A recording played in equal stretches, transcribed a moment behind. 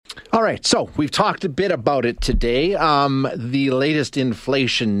All right, so we've talked a bit about it today. The latest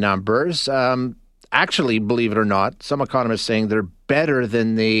inflation numbers, actually, believe it or not, some economists saying they're better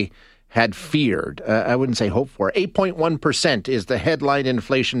than they had feared. I wouldn't say hope for. 8.1% is the headline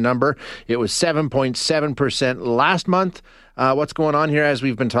inflation number. It was 7.7% last month. What's going on here, as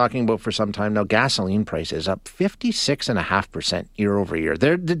we've been talking about for some time now, gasoline prices up 56.5% year over year.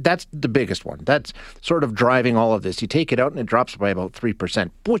 That's the biggest one. That's sort of driving all of this. You take it out and it drops by about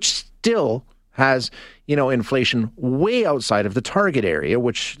 3%, which still has, inflation way outside of the target area,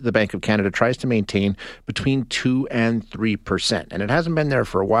 which the Bank of Canada tries to maintain between 2 and 3%. And it hasn't been there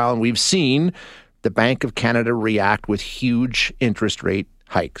for a while. And we've seen the Bank of Canada react with huge interest rate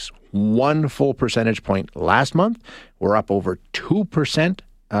hikes. 1 full percentage point last month. We're up over 2%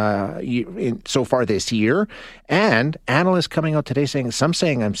 so far this year. And analysts coming out today saying I'm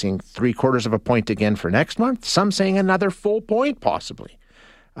seeing 3/4 of a point again for next month. Some saying another full point possibly.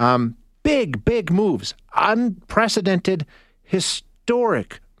 Big moves, unprecedented,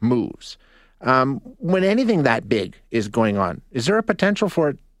 historic moves. When anything that big is going on, is there a potential for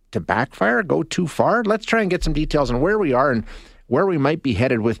it to backfire, go too far? Let's try and get some details on where we are and where we might be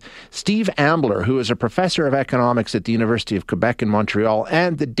headed with Steve Ambler, who is a professor of economics at the University of Quebec in Montreal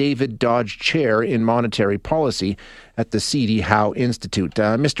and the David Dodge Chair in Monetary Policy at the C.D. Howe Institute.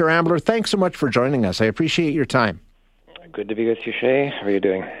 Mr. Ambler, thanks so much for joining us. I appreciate your time. Good to be with you, Shay. How are you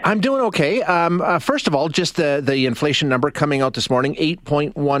doing? I'm doing okay. First of all, just the inflation number coming out this morning,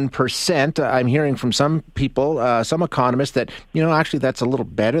 8.1%. I'm hearing from some people, some economists, that, actually that's a little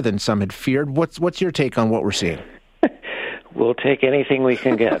better than some had feared. What's your take on what we're seeing? We'll take anything we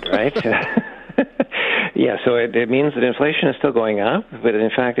can get, right? Yeah, so it means that inflation is still going up, but in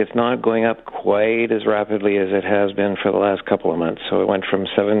fact it's not going up quite as rapidly as it has been for the last couple of months. So it went from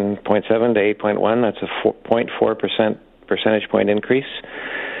 7.7 to 8.1. That's a 0.4% percentage point increase.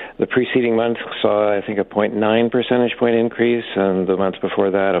 The preceding month saw, I think, a 0.9 percentage point increase, and the month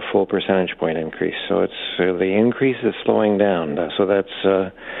before that, a full percentage point increase. So the increase is slowing down. So that's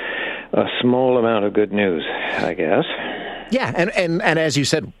a small amount of good news, I guess. Yeah, and as you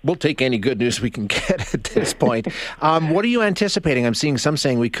said, we'll take any good news we can get at this point. What are you anticipating? I'm seeing some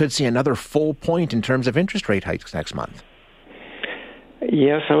saying we could see another full point in terms of interest rate hikes next month.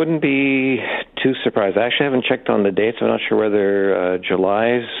 Yes, I wouldn't be too surprised. I actually haven't checked on the dates. I'm not sure whether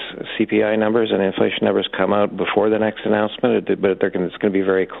July's CPI numbers and inflation numbers come out before the next announcement, but it's going to be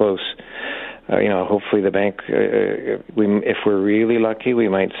very close. Hopefully the bank, if we're really lucky, we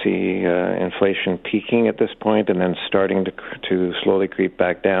might see inflation peaking at this point and then starting to slowly creep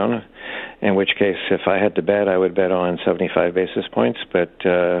back down, in which case, if I had to bet, I would bet on 75 basis points. But,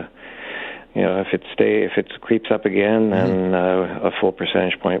 if it creeps up again, then a full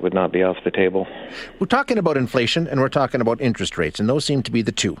percentage point would not be off the table. We're talking about inflation and we're talking about interest rates, and those seem to be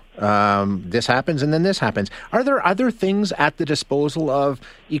the two. This happens and then this happens. Are there other things at the disposal of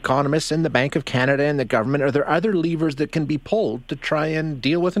economists and the Bank of Canada and the government? Are there other levers that can be pulled to try and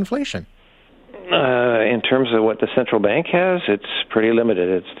deal with inflation? In terms of what the central bank has, it's pretty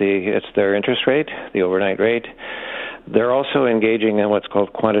limited. It's their interest rate, the overnight rate. They're also engaging in what's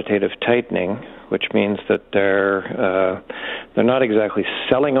called quantitative tightening, which means that they're not exactly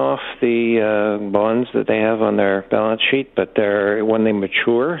selling off the bonds that they have on their balance sheet, but when they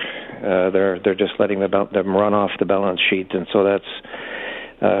mature, they're just letting them run off the balance sheet, and so that's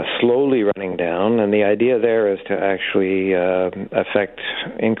slowly running down. And the idea there is to actually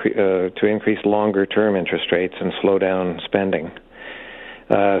increase longer-term interest rates and slow down spending.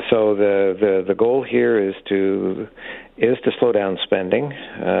 So the goal here is to slow down spending,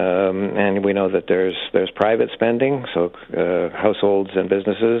 and we know that there's private spending, so households and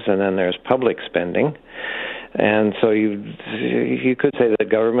businesses, and then there's public spending. And so you could say that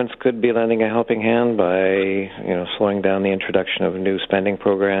governments could be lending a helping hand by slowing down the introduction of new spending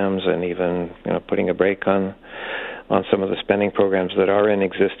programs and even putting a brake on some of the spending programs that are in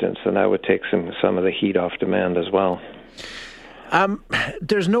existence, and that would take some of the heat off demand as well.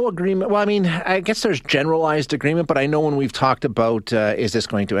 There's no agreement. Well, I mean, I guess there's generalized agreement, but I know when we've talked about is this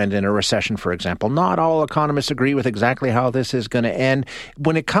going to end in a recession, for example, not all economists agree with exactly how this is going to end.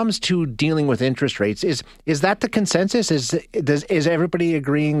 When it comes to dealing with interest rates, is that the consensus? Is everybody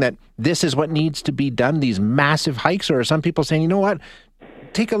agreeing that this is what needs to be done, these massive hikes, or are some people saying, you know what,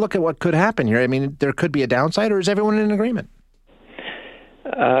 take a look at what could happen here? I mean, there could be a downside, or is everyone in agreement?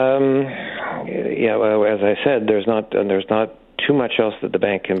 Yeah, well, as I said, there's not too much else that the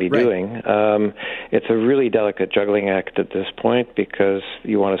bank can be doing. It's a really delicate juggling act at this point because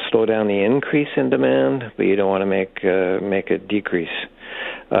you want to slow down the increase in demand, but you don't want to make it decrease.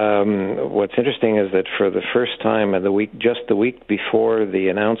 What's interesting is that for the first time in just the week before the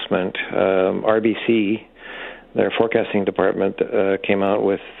announcement, RBC, their forecasting department, came out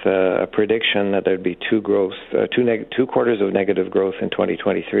with a prediction that there'd be two quarters of negative growth in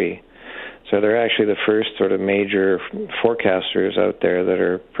 2023. So they're actually the first sort of major forecasters out there that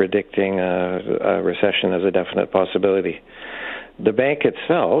are predicting a recession as a definite possibility. The bank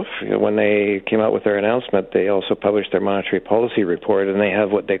itself, when they came out with their announcement, they also published their monetary policy report, and they have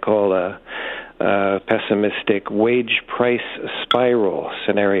what they call a pessimistic wage price spiral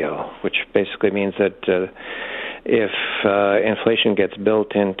scenario, which basically means that if inflation gets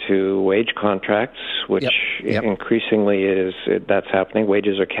built into wage contracts, which increasingly that's happening,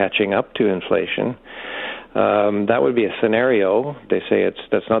 wages are catching up to inflation. That would be a scenario. They say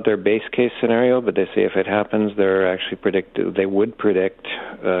that's not their base case scenario, but they say if it happens, they would predict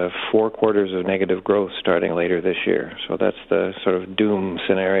 4 quarters of negative growth starting later this year. So that's the sort of doom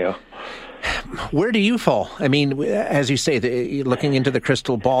scenario. Where do you fall? I mean, as you say, looking into the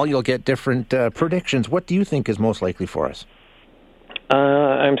crystal ball, you'll get different predictions. What do you think is most likely for us?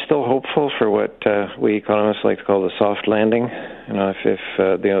 I'm still hopeful for what we economists like to call the soft landing. You know,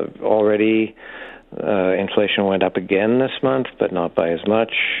 if already inflation went up again this month, but not by as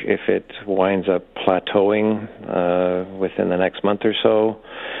much. If it winds up plateauing within the next month or so,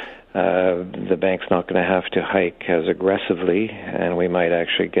 the bank's not going to have to hike as aggressively, and we might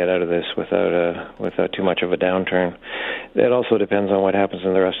actually get out of this without too much of a downturn. It also depends on what happens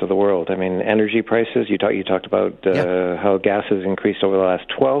in the rest of the world. I mean, energy prices. You talked about how gas has increased over the last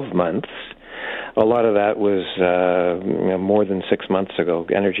 12 months. A lot of that was more than 6 months ago.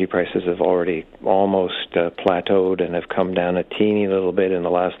 Energy prices have already almost plateaued and have come down a teeny little bit in the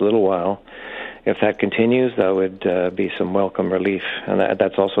last little while. If that continues, that would be some welcome relief, and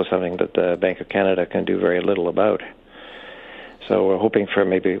that's also something that the Bank of Canada can do very little about. So we're hoping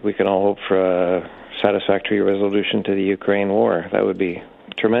maybe we can all hope for a satisfactory resolution to the Ukraine war. That would be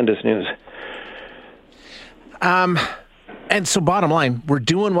tremendous news. And so bottom line, we're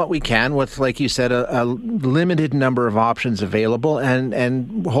doing what we can with, like you said, a limited number of options available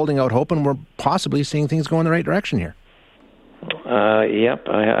and holding out hope, and we're possibly seeing things go in the right direction here. Yep,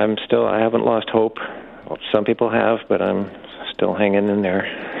 I haven't lost hope. Well, some people have, but I'm still hanging in there.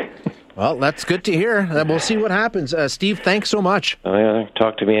 Well, that's good to hear. We'll see what happens. Steve, thanks so much.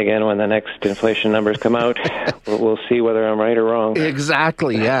 Talk to me again when the next inflation numbers come out. We'll see whether I'm right or wrong.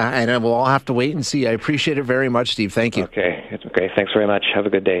 Exactly, yeah. And we'll all have to wait and see. I appreciate it very much, Steve. Thank you. Okay. Thanks very much. Have a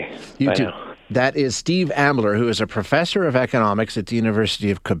good day. You too. Now. That is Steve Ambler, who is a professor of economics at the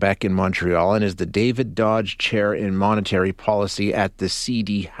University of Quebec in Montreal and is the David Dodge Chair in Monetary Policy at the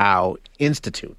C.D. Howe Institute.